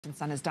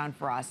Sun has done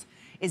for us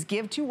is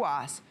give to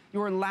us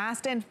your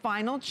last and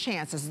final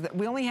chances.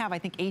 We only have, I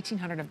think,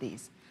 1,800 of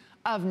these.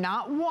 Of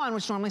not one,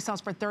 which normally sells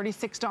for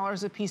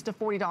 $36 a piece to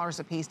 $40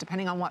 a piece,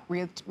 depending on what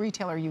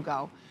retailer you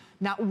go.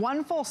 Not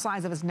one full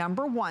size of his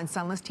 #1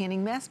 Sunless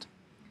Tanning Mist,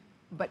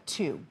 but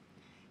 2.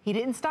 He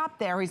didn't stop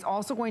there. He's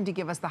also going to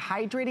give us the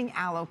Hydrating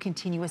Aloe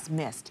Continuous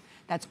Mist.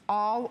 That's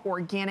all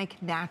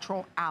organic,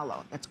 natural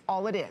aloe. That's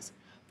all it is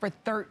for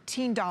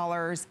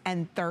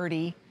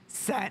 $13.30.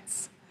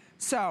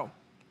 So,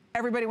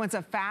 everybody wants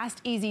a fast,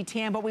 easy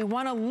tan, but we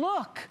want to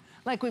look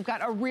like we've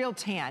got a real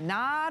tan,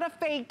 not a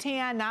fake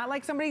tan, not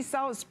like somebody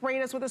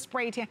sprayed us with a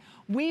spray tan.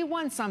 We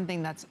want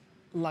something that's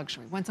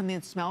luxury. We want something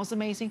that smells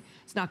amazing.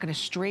 It's not going to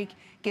streak.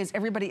 Gives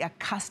everybody a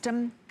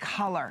custom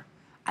color.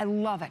 I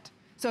love it.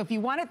 So if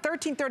you want it,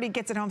 $13.30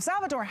 gets it home.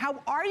 Salvador,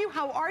 how are you?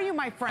 How are you,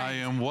 my friend? I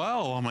am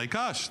well. Oh my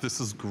gosh, this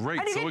is great.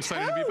 So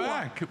excited to be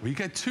back. We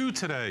get 2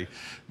 today.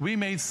 We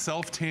made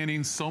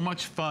self-tanning so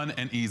much fun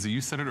and easy. You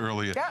said it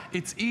earlier. Yeah.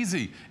 It's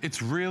easy.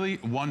 It's really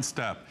one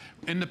step.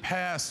 In the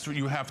past,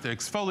 you have to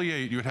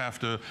exfoliate. You'd have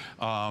to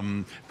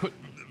put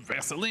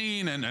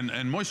Vaseline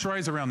and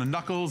moisturize around the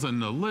knuckles and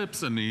the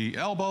lips and the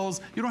elbows.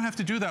 You don't have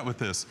to do that with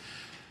this.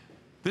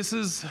 This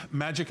is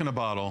magic in a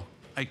bottle.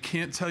 I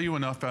can't tell you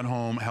enough at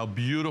home how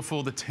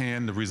beautiful the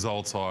tan, the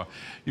results are.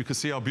 You can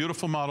see our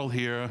beautiful model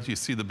here. You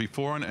see the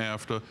before and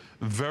after.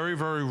 Very,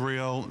 very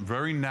real,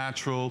 very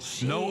natural.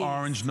 Jeez. No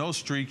orange, no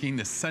streaking.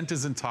 The scent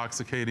is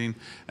intoxicating.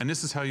 And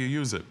this is how you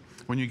use it.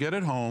 When you get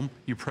it home,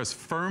 you press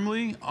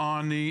firmly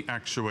on the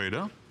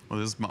actuator. Well,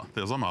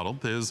 there's our model.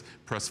 There's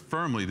press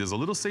firmly. There's a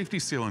little safety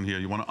seal in here.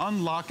 You want to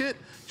unlock it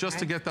just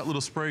to get that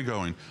little spray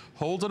going.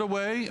 Hold it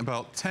away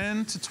about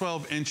 10 to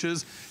 12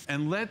 inches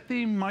and let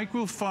the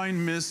microfine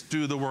mist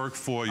do the work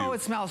for you. Oh,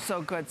 it smells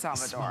so good,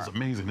 Salvador. It smells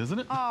amazing, isn't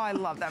it? Oh, I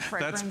love that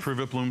fragrance. That's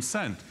Privet Bloom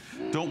scent.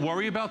 Don't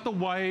worry about the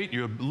white,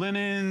 your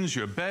linens,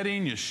 your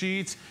bedding, your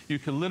sheets. You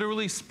can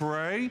literally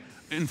spray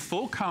in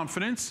full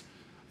confidence,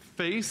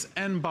 face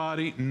and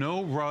body,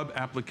 no rub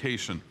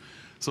application.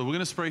 So we're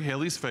gonna spray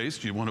Haley's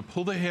face. You wanna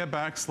pull the hair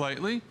back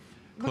slightly,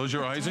 close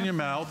your eyes and your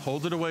mouth,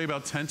 hold it away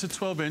about 10 to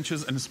 12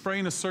 inches and spray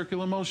in a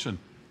circular motion.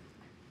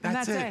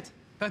 That's it.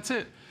 That's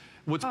it.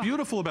 What's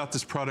beautiful about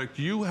this product,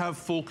 you have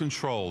full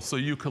control. So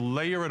you can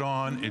layer it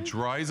on, it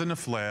dries in a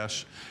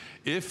flash.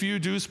 If you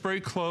do spray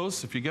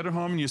close, if you get it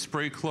home and you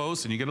spray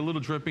close and you get a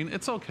little dripping,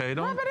 it's okay,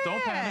 don't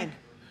panic.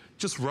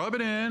 Just rub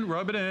it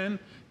in,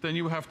 then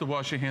you have to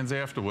wash your hands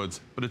afterwards.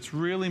 But it's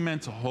really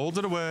meant to hold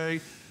it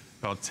away,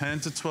 about 10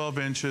 to 12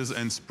 inches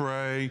and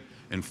spray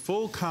in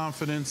full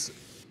confidence.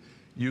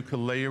 You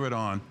can layer it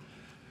on.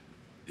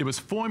 It was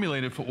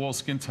formulated for all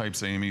skin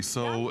types, Amy.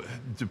 So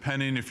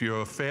depending if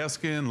you're fair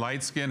skin,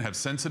 light skin, have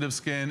sensitive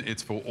skin,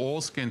 it's for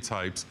all skin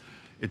types.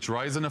 It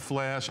dries in a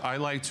flash. I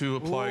like to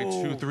apply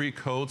 2-3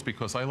 coats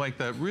because I like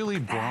that really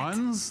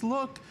bronze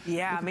look.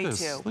 Yeah, me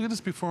too. Look at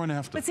this before and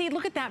after. But see,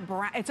 look at that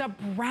brown. It's a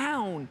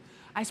brown.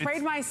 I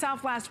sprayed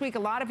myself last week. A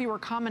lot of you were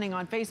commenting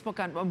on Facebook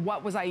on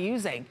what was I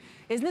using.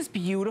 Isn't this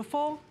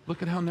beautiful?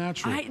 Look at how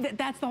natural.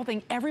 That's the whole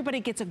thing.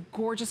 Everybody gets a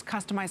gorgeous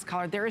customized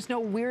color. There is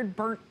no weird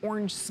burnt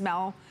orange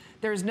smell.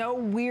 There's no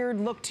weird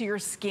look to your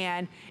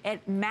skin.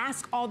 It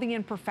masks all the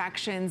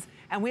imperfections.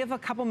 And we have a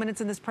couple minutes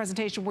in this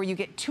presentation where you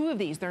get 2 of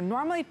these. They're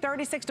normally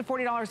 $36 to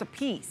 $40 a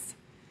piece.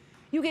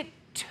 You get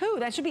 2,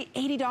 that should be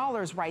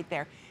 $80 right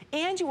there.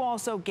 And you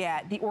also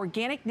get the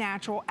organic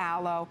natural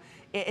aloe.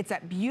 It's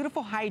that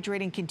beautiful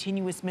hydrating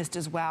continuous mist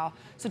as well.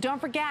 So don't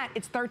forget,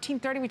 it's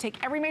 $13.30. We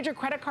take every major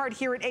credit card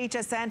here at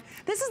HSN.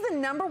 This is the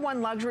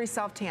 #1 luxury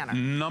self-tanner.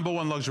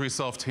 #1 luxury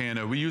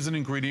self-tanner. We use an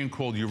ingredient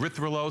called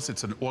erythrulose.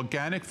 It's an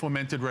organic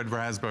fermented red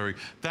raspberry.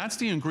 That's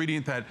the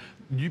ingredient that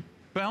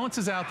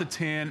balances out the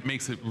tan,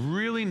 makes it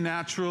really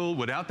natural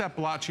without that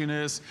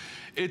blotchiness.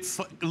 It's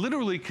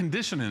literally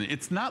conditioning.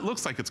 It's not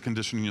looks like it's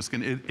conditioning your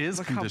skin. It is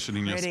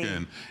conditioning your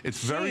skin.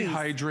 It's very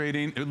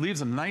hydrating. It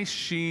leaves a nice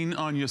sheen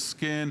on your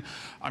skin.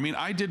 I mean,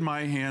 I did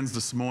my hands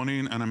this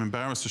morning and I'm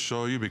embarrassed to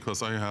show you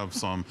because I have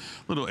some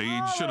little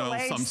age,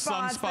 some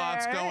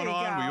sunspots going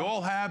on. We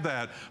all have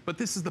that. But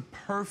this is the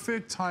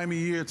perfect time of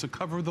year to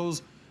cover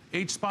those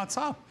age spots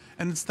up.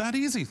 And it's that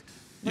easy.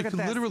 You can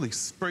literally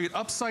spray it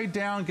upside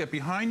down, get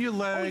behind your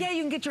leg. Oh yeah,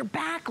 you can get your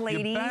back,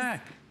 ladies. Your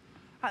back.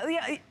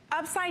 Yeah,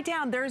 upside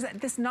down,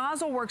 this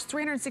nozzle works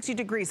 360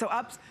 degrees. So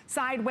up,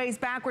 sideways,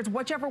 backwards,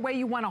 whichever way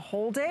you want to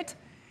hold it.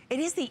 It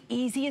is the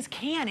easiest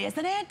can,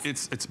 isn't it?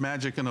 It's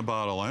magic in a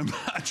bottle. I'm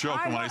not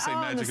joking when I say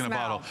magic in a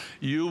bottle.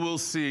 You will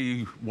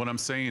see what I'm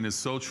saying is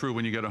so true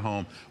when you get it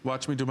home.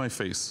 Watch me do my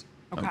face.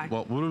 Okay.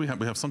 Well, what do we have?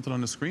 We have something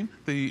on the screen?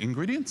 The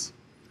ingredients?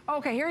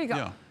 Okay, here you go.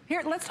 Yeah.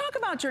 Here, let's talk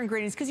about your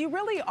ingredients because you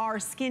really are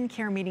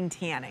skincare meeting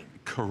tanning.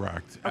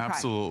 Correct,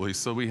 absolutely.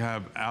 So we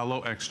have aloe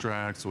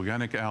extracts,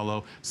 organic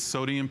aloe,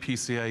 sodium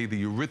PCA,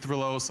 the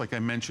erythrulose, like I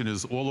mentioned,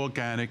 is all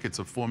organic. It's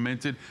a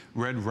fermented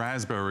red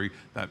raspberry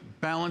that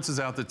balances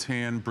out the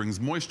tan, brings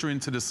moisture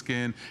into the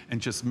skin,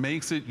 and just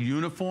makes it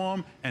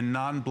uniform and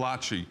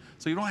non-blotchy.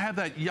 So you don't have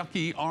that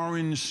yucky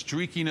orange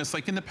streakiness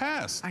like in the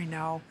past. I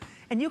know.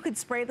 And you could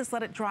spray this,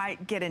 let it dry,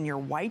 get in your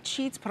white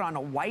sheets, put on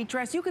a white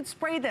dress. You could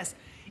spray this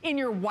in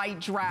your white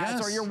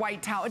dress or your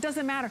white towel. It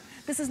doesn't matter.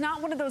 This is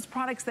not one of those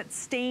products that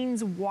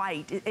stains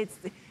white.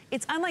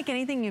 It's unlike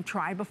anything you've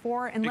tried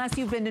before, unless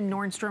you've been to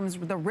Nordstrom's,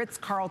 the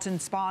Ritz-Carlton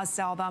spas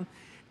sell them.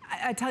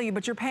 I tell you,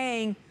 but you're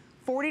paying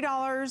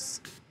 $40,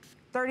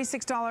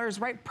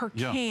 $36, right, per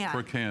can. Yeah,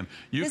 per can.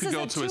 You could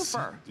go to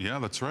twofer. Yeah,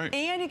 that's right.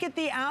 And you get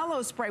the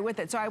aloe spray with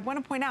it. So I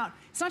want to point out,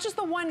 it's not just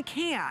the one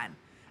can.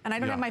 And I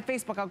don't have my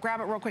Facebook. I'll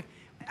grab it real quick.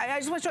 I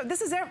just want to show,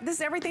 this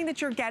is everything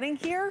that you're getting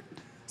here.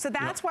 So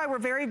that's why we're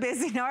very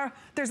busy now.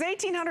 There's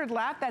 1,800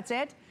 left, that's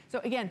it. So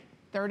again,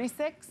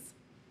 36,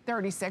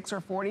 36,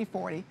 or 40,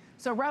 40.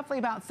 So roughly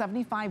about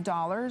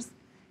 $75.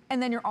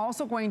 And then you're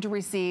also going to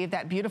receive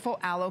that beautiful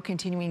aloe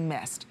continuing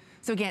mist.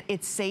 So again,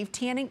 it's safe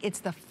tanning, it's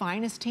the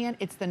finest tan,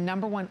 it's the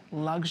 #1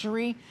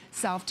 luxury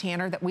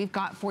self-tanner that we've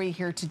got for you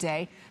here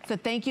today. So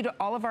thank you to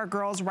all of our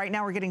girls. Right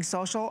now we're getting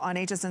social on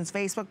HSN's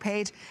Facebook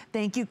page.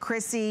 Thank you,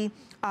 Chrissy.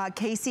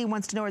 Casey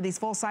wants to know, are these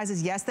full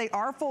sizes? Yes, they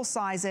are full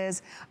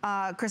sizes.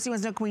 Chrissy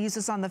wants to know, can we use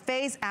this on the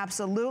face?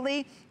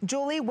 Absolutely.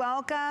 Julie,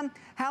 welcome.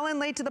 Helen,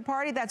 late to the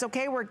party. That's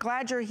okay. We're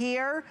glad you're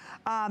here.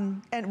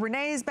 And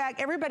Renee's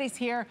back. Everybody's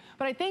here.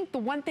 But I think the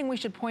one thing we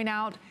should point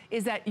out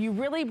is that you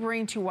really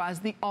bring to us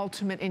the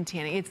ultimate in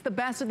tanning. It's the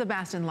best of the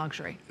best in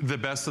luxury. The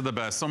best of the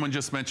best. Someone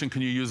just mentioned,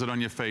 can you use it on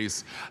your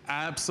face?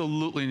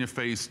 Absolutely, in your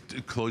face.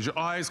 Close your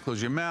eyes,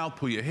 close your mouth,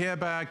 pull your hair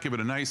back, give it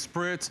a nice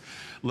spritz,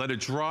 let it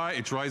dry.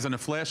 It dries on a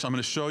flash. I'm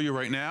going to show you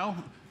right now.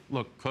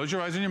 Look, close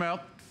your eyes and your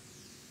mouth.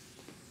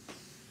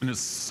 In a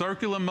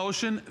circular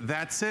motion,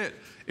 that's it.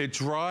 It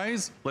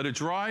dries, let it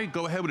dry,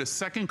 go ahead with a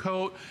second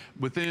coat.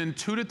 Within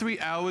 2 to 3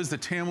 hours, the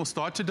tan will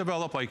start to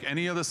develop like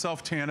any other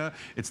self-tanner.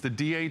 It's the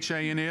DHA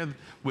in there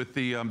with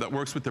the, that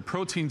works with the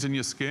proteins in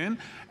your skin,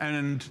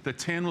 and the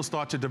tan will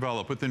start to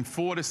develop. Within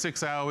 4 to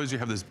 6 hours, you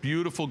have this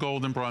beautiful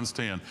golden bronze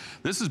tan.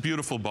 This is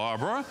beautiful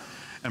Barbara,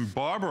 and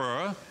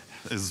Barbara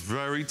is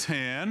very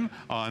tan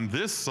on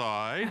this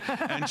side,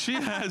 and she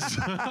has.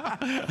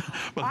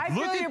 But I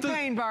feel your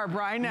pain,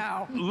 Barbara. I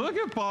know. Look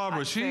at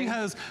Barbara. She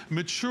has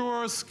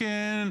mature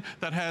skin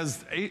that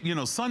has, you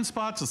know,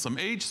 sunspots and some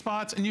age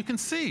spots, and you can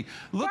see.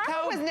 Look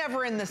Barbara was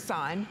never in the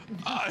sun.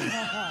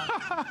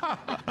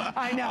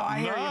 I know. I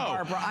hear you,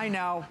 Barbara. I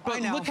know.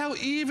 But look how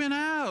even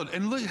out,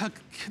 and look how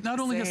not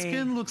only her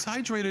skin looks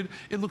hydrated,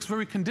 it looks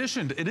very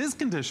conditioned. It is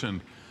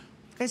conditioned.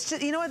 It's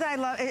just, you know what I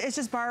love? It's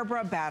just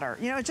Barbara better.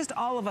 You know, it's just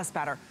all of us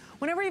better.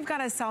 Whenever you've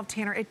got a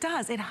self-tanner, it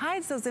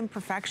hides those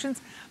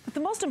imperfections. But the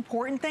most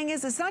important thing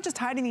is, it's not just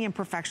hiding the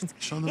imperfections.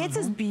 It's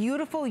this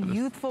beautiful,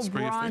 youthful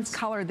bronze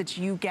color that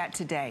you get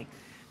today.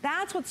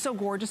 That's what's so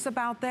gorgeous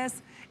about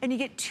this. And you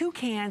get 2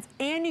 cans,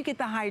 and you get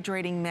the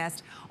hydrating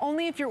mist.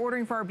 Only if you're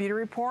ordering for our beauty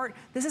report.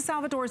 This is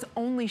Salvador's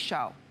only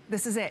show.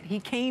 This is it. He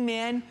came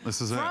in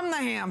from the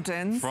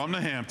Hamptons. From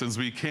the Hamptons.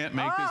 We can't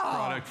make this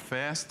product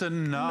fast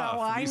enough.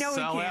 No, I know we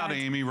sell out,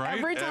 Amy, right?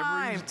 Every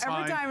time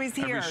he's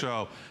here. Every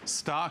show.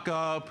 Stock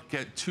up,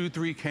 get 2,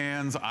 3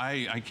 cans.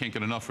 I can't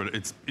get enough of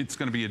it. It's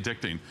going to be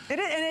addicting. It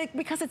is, and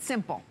because it's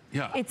simple.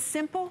 Yeah. It's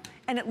simple,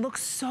 and it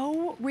looks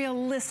so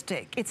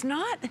realistic. It's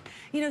not,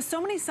 you know, so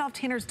many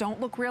self-tanners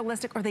don't look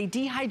realistic, or they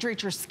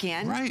dehydrate your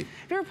skin. Right.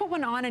 If you ever put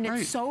one on and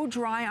it's so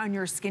dry on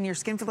your skin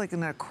feels like it's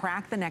gonna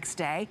crack the next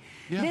day.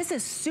 Yeah. This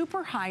is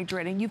super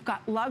hydrating. You've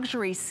got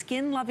luxury,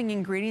 skin-loving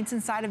ingredients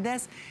inside of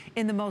this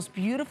in the most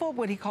beautiful,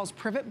 what he calls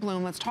privet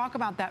bloom. Let's talk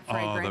about that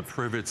fragrance. Oh, the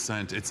privet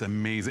scent, it's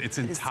amazing. It's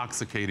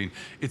intoxicating.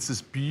 It's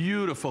this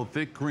beautiful,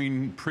 thick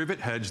green privet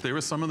hedge. There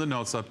are some of the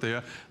notes up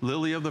there.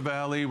 Lily of the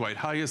valley, white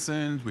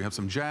hyacinth. We have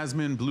some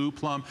jasmine, blue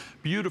plum,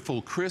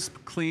 beautiful, crisp,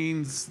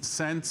 clean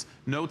scents,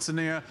 notes in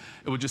there.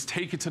 It would just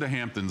take you to the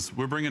Hamptons.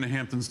 We're bringing the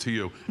Hamptons to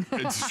you.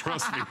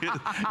 Trust me,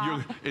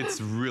 it's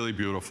really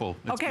beautiful.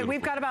 It's beautiful.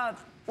 We've got about,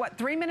 what,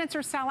 3 minutes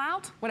or sell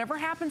out? Whatever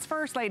happens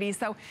first, ladies.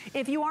 So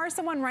if you are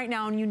someone right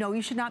now and you know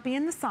you should not be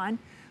in the sun,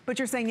 but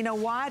you're saying, you know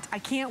what, I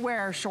can't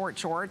wear short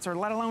shorts, or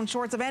let alone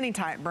shorts of any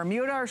type,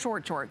 Bermuda or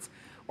short shorts,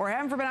 or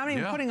heaven forbid, I'm not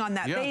even putting on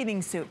that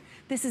bathing suit.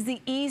 This is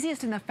the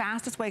easiest and the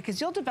fastest way, because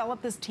you'll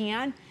develop this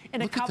tan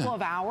in a couple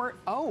of hours.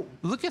 Oh.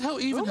 Look at how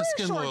even the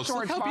skin looks.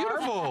 Look how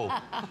beautiful.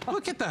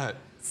 Look at that.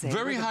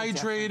 Very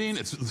hydrating.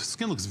 The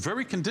skin looks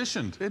very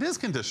conditioned. It is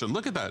conditioned.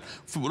 Look at that.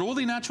 With all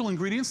the natural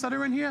ingredients that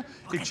are in here,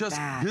 it just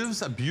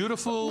gives a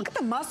beautiful... Look at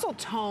the muscle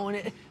tone.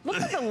 Look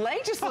at the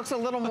leg, just looks a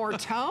little more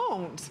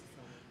toned.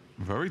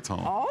 Very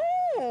toned.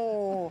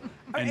 Oh.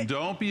 And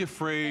don't be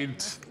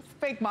afraid...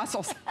 Fake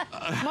muscles.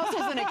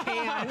 Muscles in a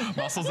can.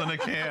 Muscles in a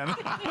can.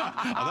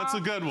 Oh, that's a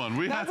good one.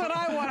 That's what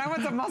I want. I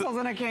want some muscles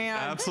in a can.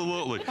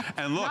 Absolutely.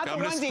 And look, I'm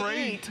going to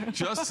spray,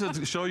 just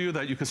to show you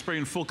that you can spray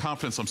in full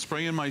confidence. I'm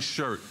spraying my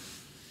shirt.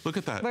 Look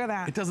at that. Look at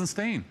that. It doesn't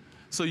stain.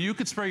 So you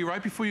could spray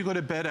right before you go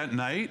to bed at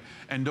night,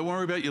 and don't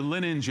worry about your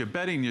linens, your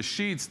bedding, your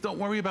sheets. Don't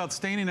worry about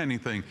staining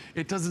anything.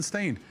 It doesn't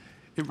stain.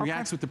 It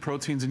reacts with the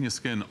proteins in your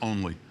skin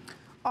only.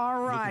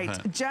 All right,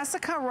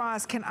 Jessica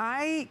Ross, can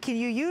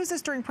you use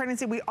this during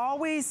pregnancy? We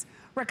always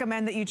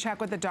recommend that you check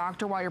with the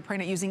doctor while you're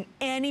pregnant using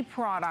any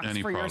products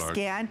for your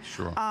skin.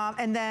 Sure.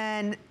 And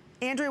then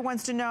Andrea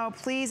wants to know,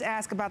 please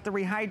ask about the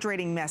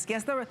rehydrating mist.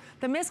 Yes,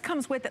 the mist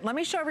comes with it. Let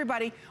me show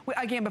everybody.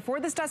 Again, before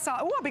this does sell,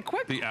 oh, I'll be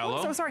quick. The aloe?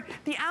 Oh, so sorry.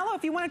 The aloe,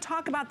 if you want to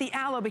talk about the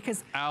aloe,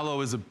 because aloe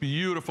is a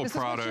beautiful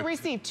product. This is what you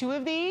received, 2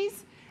 of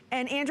these.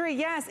 And Andrea,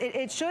 yes,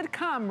 it should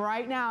come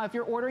right now if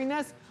you're ordering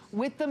this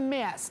with the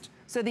mist.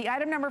 So the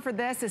item number for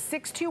this is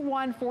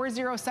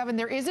 621407.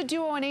 There is a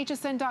duo on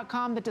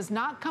hsn.com that does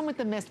not come with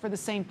the mist for the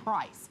same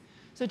price.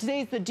 So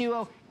today's the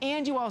duo,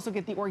 and you also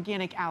get the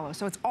organic aloe.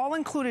 So it's all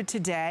included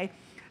today.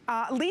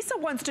 Lisa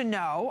wants to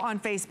know on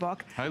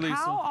Facebook, hi, Lisa.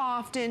 How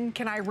often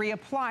can I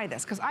reapply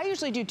this? Because I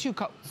usually do 2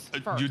 coats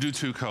first. You do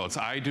 2 coats.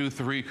 I do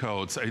 3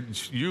 coats.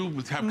 You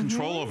have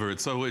control over it,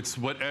 so it's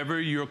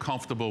whatever you're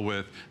comfortable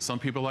with. Some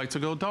people like to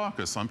go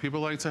darker. Some people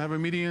like to have a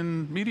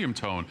medium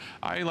tone.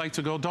 I like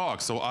to go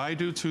dark, so I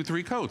do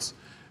 2-3 coats.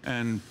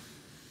 And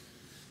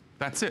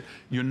that's it.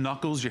 Your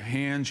knuckles, your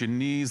hands, your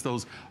knees,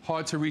 those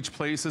hard to reach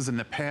places in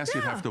the past,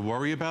 you'd have to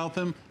worry about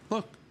them.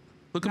 Look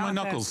at my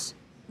knuckles.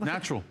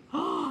 Natural.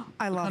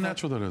 I love it. How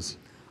natural that is.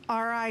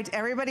 All right,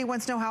 everybody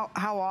wants to know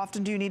how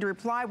often do you need to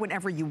reply?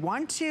 Whenever you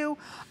want to.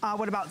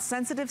 What about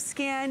sensitive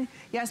skin?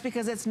 Yes,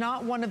 because it's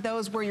not one of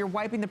those where you're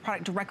wiping the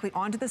product directly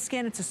onto the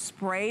skin. It's a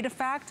sprayed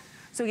effect.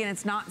 So again,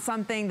 it's not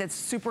something that's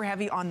super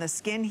heavy on the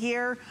skin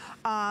here.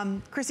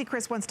 Chrissy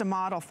Chris wants to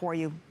model for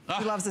you.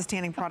 She loves this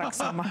tanning product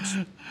so much.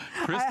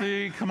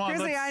 Christy, come on.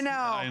 Christy, I know.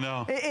 I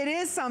know. It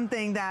is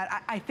something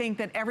that I think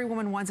that every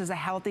woman wants is a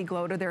healthy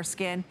glow to their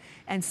skin.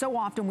 And so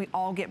often we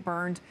all get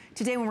burned.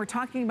 Today when we're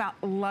talking about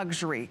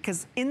luxury,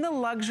 because in the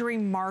luxury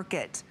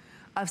market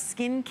of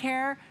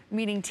skincare,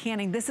 meaning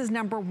tanning, this is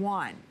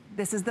 #1.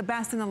 This is the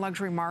best in the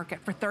luxury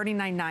market for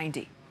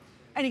 $39.90.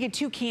 And you get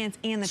 2 cans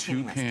and the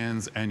tanning mist. 2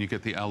 cans and you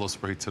get the aloe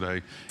spray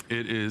today.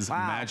 It is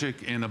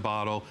magic in a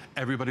bottle.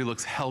 Everybody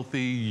looks healthy,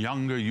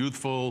 younger,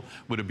 youthful,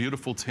 with a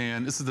beautiful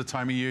tan. This is the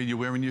time of year you're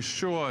wearing your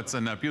shorts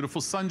and that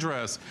beautiful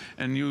sundress,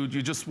 and you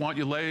just want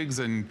your legs,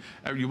 and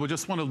you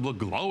just want to look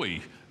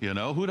glowy. You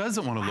know, who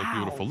doesn't want to look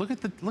beautiful? Look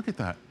at that. Look at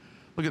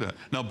that.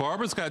 Now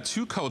Barbara's got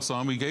 2 coats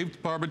on. We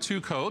gave Barbara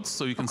 2 coats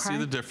so you can see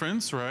the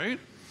difference, right?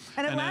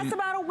 And it lasts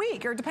about a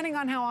week, or depending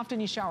on how often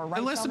you shower, right?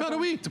 It lasts about a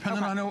week,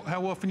 depending on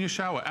how often you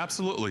shower,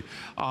 absolutely.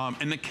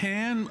 In the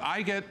can,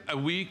 I get a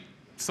week,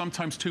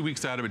 sometimes 2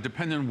 weeks out of it,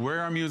 depending on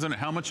where I'm using it,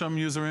 how much I'm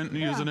using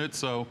it,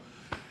 so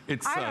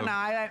it's... I don't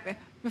know.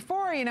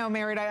 Before, you know,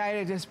 married, I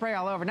had to spray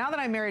all over. Now that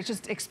I'm married,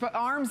 it's just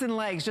arms and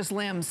legs, just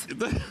limbs.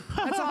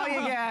 That's all you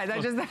get.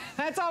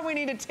 That's all we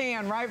need to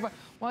tan, right?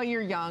 Well,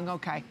 you're young,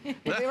 okay.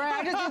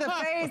 I just do the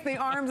face, the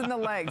arms, and the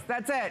legs.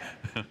 That's it.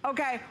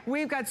 Okay,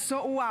 we've got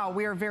wow,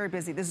 we are very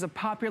busy. This is a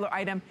popular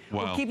item.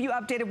 Wow. We'll keep you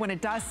updated when it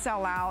does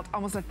sell out.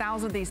 Almost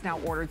 1,000 of these now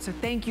ordered. So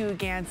thank you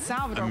again,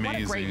 Salvador.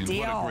 Amazing. What a great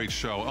deal. What a great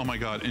show. Oh my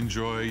God,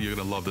 enjoy. You're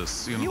gonna love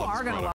this. You're gonna love this product.